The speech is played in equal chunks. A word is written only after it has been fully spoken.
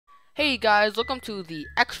Hey guys, welcome to the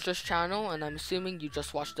Extras channel, and I'm assuming you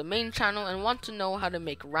just watched the main channel and want to know how to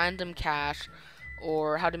make random cash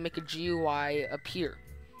or how to make a GUI appear,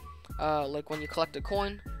 like when you collect a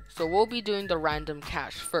coin. So we'll be doing the random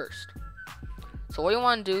cash first. So what you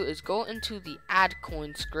want to do is go into the add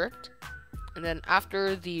coin script, and then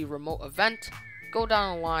after the remote event, go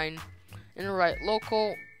down a line and write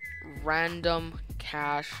local random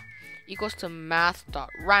cash equals to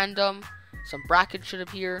math.random. Some brackets should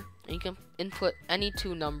appear, and you can input any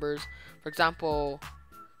two numbers. For example,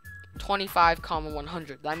 25,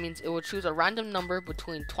 100. That means it will choose a random number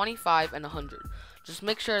between 25 and 100. Just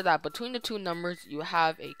make sure that between the two numbers you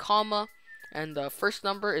have a comma, and the first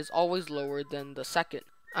number is always lower than the second.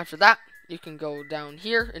 After that, you can go down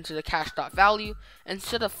here into the cash.value.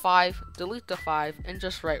 Instead of 5, delete the 5 and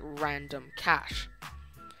just write random cash.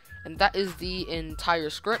 And that is the entire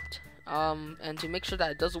script. And to make sure that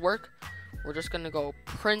it does work, we're just going to go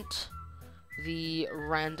print the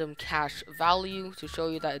random cash value to show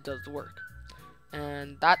you that it does work.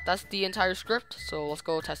 And that's the entire script, so let's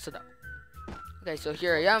go test it out. Okay, so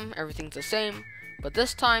here I am, everything's the same, but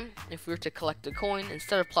this time, if we were to collect a coin,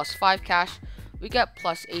 instead of plus 5 cash, we get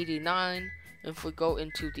plus 89. If we go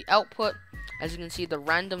into the output, as you can see, the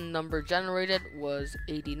random number generated was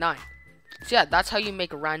 89. So yeah, that's how you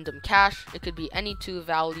make random cash. It could be any two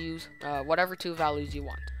values, whatever two values you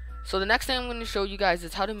want. So the next thing I'm going to show you guys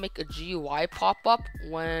is how to make a GUI pop up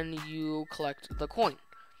when you collect the coin.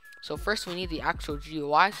 So first we need the actual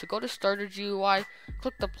GUI. So go to Starter GUI,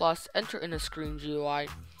 click the plus, enter in a Screen GUI.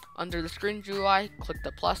 Under the Screen GUI, click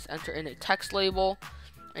the plus, enter in a text label,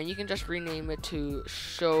 and you can just rename it to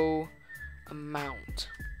Show Amount,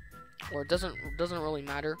 or it doesn't really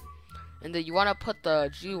matter. And then you want to put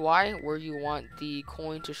the GUI where you want the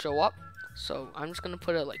coin to show up. So I'm just going to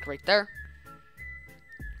put it like right there.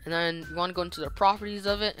 And then you want to go into the properties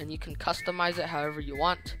of it, and you can customize it however you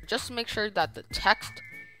want. Just make sure that the text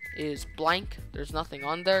is blank, there's nothing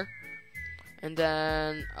on there. And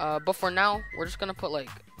then, but for now, we're just going to put like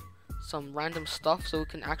some random stuff so we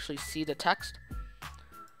can actually see the text.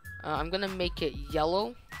 I'm going to make it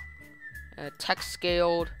yellow, text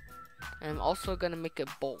scaled, and I'm also going to make it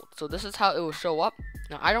bold. So this is how it will show up.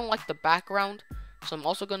 Now I don't like the background, so I'm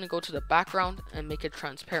also going to go to the background and make it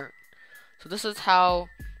transparent. So this is how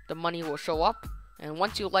the money will show up, and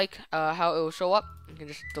once you like how it will show up, you can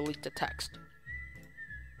just delete the text.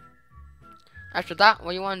 After that,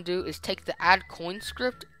 what you want to do is take the add coin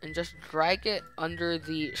script and just drag it under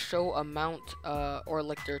the show amount or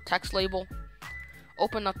like their text label.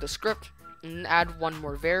 Open up the script and add one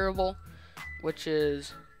more variable, which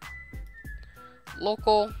is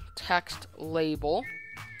local text label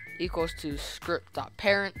equals to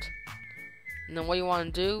script.parent. And then what you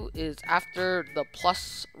want to do is after the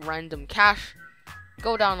plus random cash,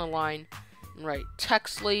 go down the line and write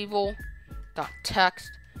text label dot text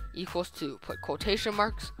equals to, put quotation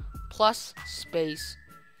marks, plus space,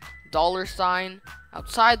 $sign.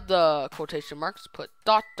 Outside the quotation marks, put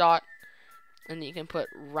dot dot, and then you can put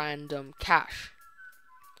random cash.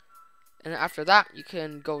 And after that, you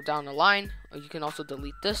can go down the line, or you can also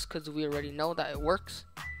delete this because we already know that it works.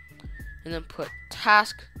 And then put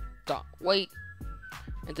task dot wait,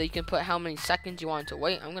 and then you can put how many seconds you want it to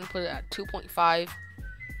wait. I'm going to put it at 2.5,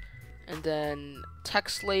 and then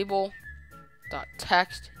text label dot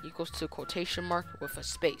text equals to quotation mark with a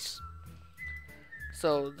space.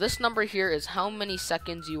 So this number here is how many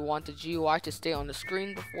seconds you want the GUI to stay on the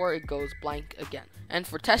screen before it goes blank again. And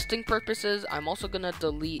for testing purposes, I'm also going to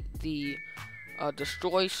delete the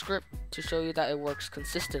destroy script to show you that it works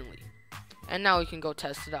consistently. And now we can go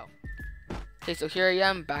test it out. Okay, so here I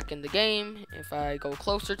am back in the game. If I go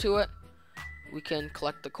closer to it, we can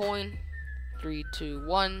collect the coin. 3, 2,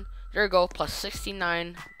 1. There we go, plus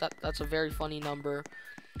 69. That's a very funny number.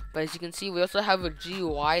 But as you can see, we also have a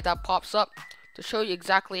GUI that pops up to show you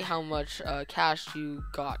exactly how much cash you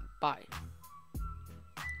got by.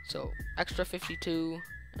 So extra 52,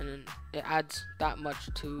 and then it adds that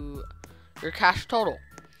much to your cash total.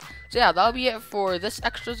 So yeah, that'll be it for this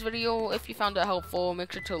extras video. If you found it helpful,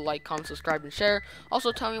 make sure to like, comment, subscribe, and share.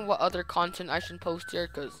 Also tell me what other content I should post here,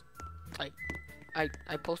 because I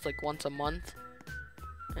post like once a month,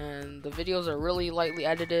 and the videos are really lightly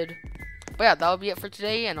edited. But yeah, that'll be it for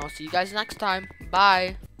today, and I'll see you guys next time.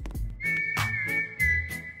 Bye!